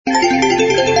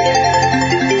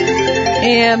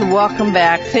And welcome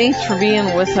back. Thanks for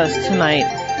being with us tonight.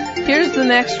 Here's the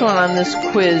next one on this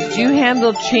quiz. Do you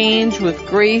handle change with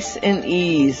grace and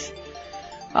ease?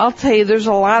 I'll tell you, there's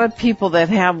a lot of people that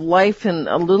have life in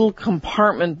a little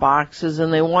compartment boxes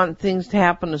and they want things to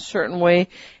happen a certain way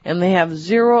and they have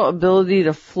zero ability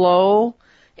to flow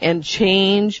and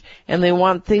change and they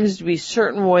want things to be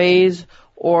certain ways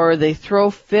or they throw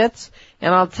fits.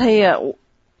 And I'll tell you,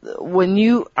 when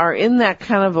you are in that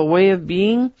kind of a way of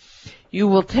being, you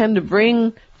will tend to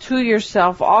bring to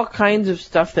yourself all kinds of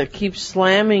stuff that keeps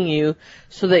slamming you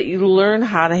so that you learn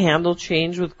how to handle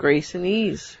change with grace and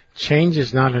ease. Change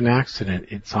is not an accident.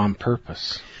 It's on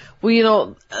purpose. Well, you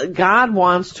know, God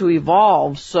wants to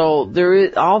evolve, so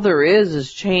all there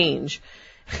is change.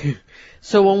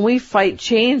 So when we fight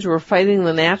change, we're fighting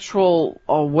the natural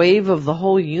wave of the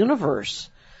whole universe.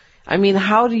 I mean,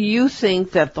 how do you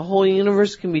think that the whole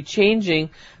universe can be changing,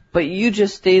 but you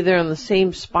just stay there in the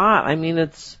same spot? I mean,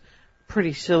 it's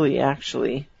pretty silly,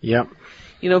 actually. Yep.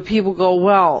 You know, people go,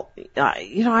 well,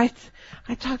 I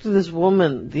talked to this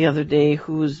woman the other day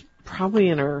who was probably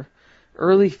in her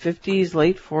early 50s,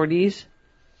 late 40s,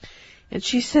 and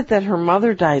she said that her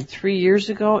mother died 3 years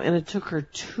ago, and it took her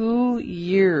 2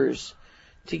 years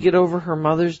to get over her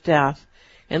mother's death,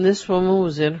 and this woman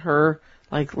was in her,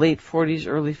 late 40s,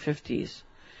 early 50s.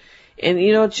 And,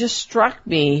 you know, it just struck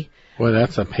me. Well,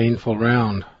 that's a painful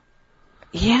round.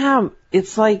 Yeah,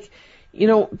 it's like, you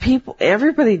know,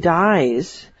 everybody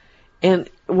dies, and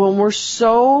when we're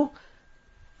so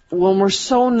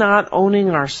not owning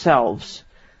ourselves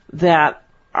that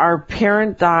our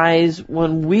parent dies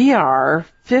when we are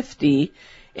 50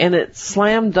 and it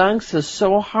slam dunks us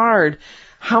so hard,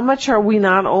 how much are we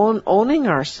not owning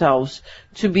ourselves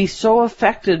to be so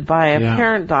affected by a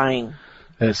parent dying?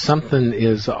 That something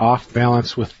is off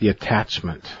balance with the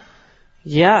attachment.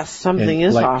 Yes, something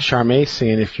is off. Like Charmaine's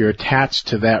saying, if you're attached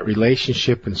to that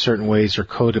relationship in certain ways or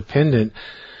codependent,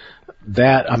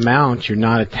 that amount, you're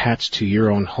not attached to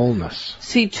your own wholeness.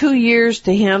 See, 2 years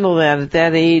to handle that at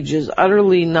that age is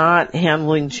utterly not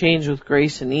handling change with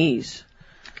grace and ease.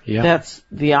 Yeah. That's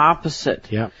the opposite.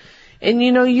 Yeah. And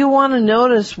you know, you want to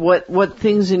notice what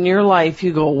things in your life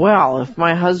you go, well, if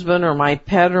my husband or my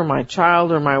pet or my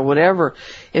child or my whatever,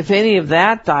 if any of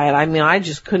that died, I mean, I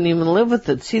just couldn't even live with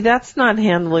it. See, that's not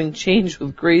handling change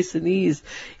with grace and ease.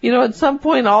 You know, at some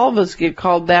point all of us get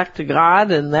called back to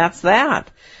God, and that's that.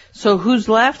 So who's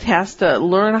left has to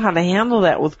learn how to handle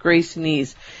that with grace and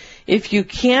ease. If you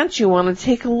can't, you want to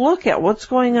take a look at what's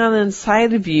going on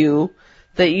inside of you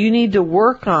that you need to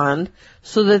work on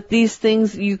so that these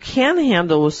things you can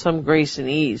handle with some grace and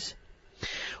ease.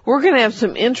 We're going to have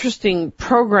some interesting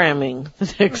programming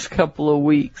the next couple of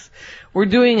weeks. We're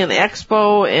doing an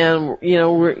expo, and you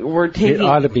know we're taking. It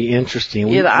ought to be interesting.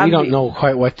 We don't know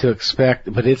quite what to expect,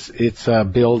 but it's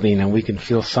building, and we can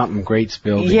feel something great's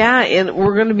building. Yeah, and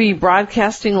we're going to be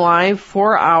broadcasting live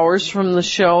 4 hours from the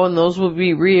show, and those will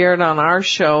be re-aired on our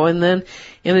show. And then,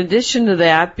 in addition to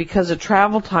that, because of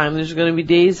travel time, there's going to be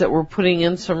days that we're putting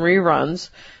in some reruns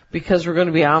because we're going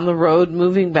to be on the road,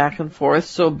 moving back and forth.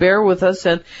 So bear with us.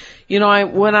 And you know, I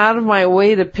went out of my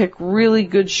way to pick really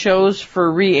good shows for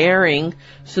re-airing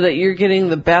so that you're getting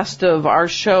the best of our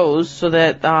shows so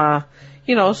that,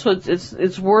 you know, so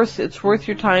it's worth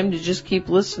your time to just keep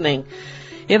listening.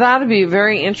 It ought to be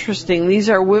very interesting. These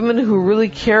are women who really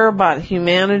care about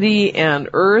humanity and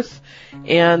Earth,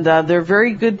 and they're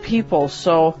very good people.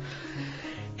 So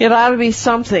it ought to be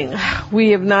something.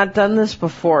 We have not done this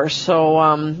before, so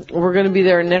we're going to be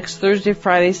there next Thursday,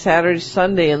 Friday, Saturday,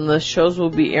 Sunday, and the shows will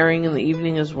be airing in the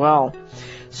evening as well.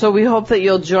 So we hope that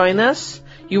you'll join us.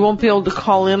 You won't be able to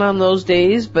call in on those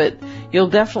days, but you'll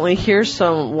definitely hear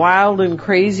some wild and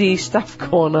crazy stuff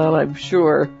going on, I'm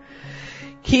sure.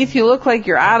 Keith, you look like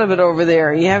you're out of it over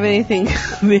there. You have anything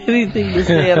to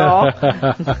say at all?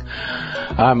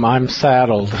 I'm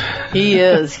saddled. He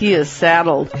is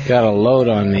saddled. Got a load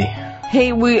on me.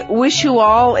 Hey, we wish you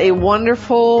all a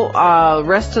wonderful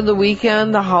rest of the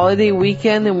weekend, the holiday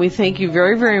weekend, and we thank you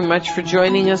very, very much for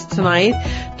joining us tonight.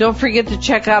 Don't forget to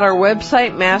check out our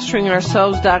website,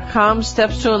 masteringourselves.com.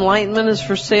 Steps to Enlightenment is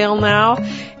for sale now,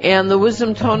 and the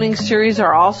Wisdom Toning series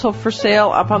are also for sale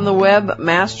up on the web,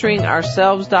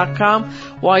 masteringourselves.com.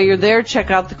 While you're there,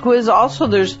 check out the quiz. Also,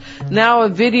 there's now a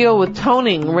video with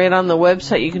toning right on the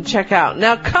website you can check out.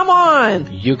 Now, come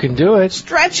on! You can do it.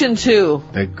 Stretch into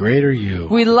the greater you.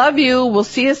 We love you. We'll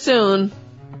see you soon.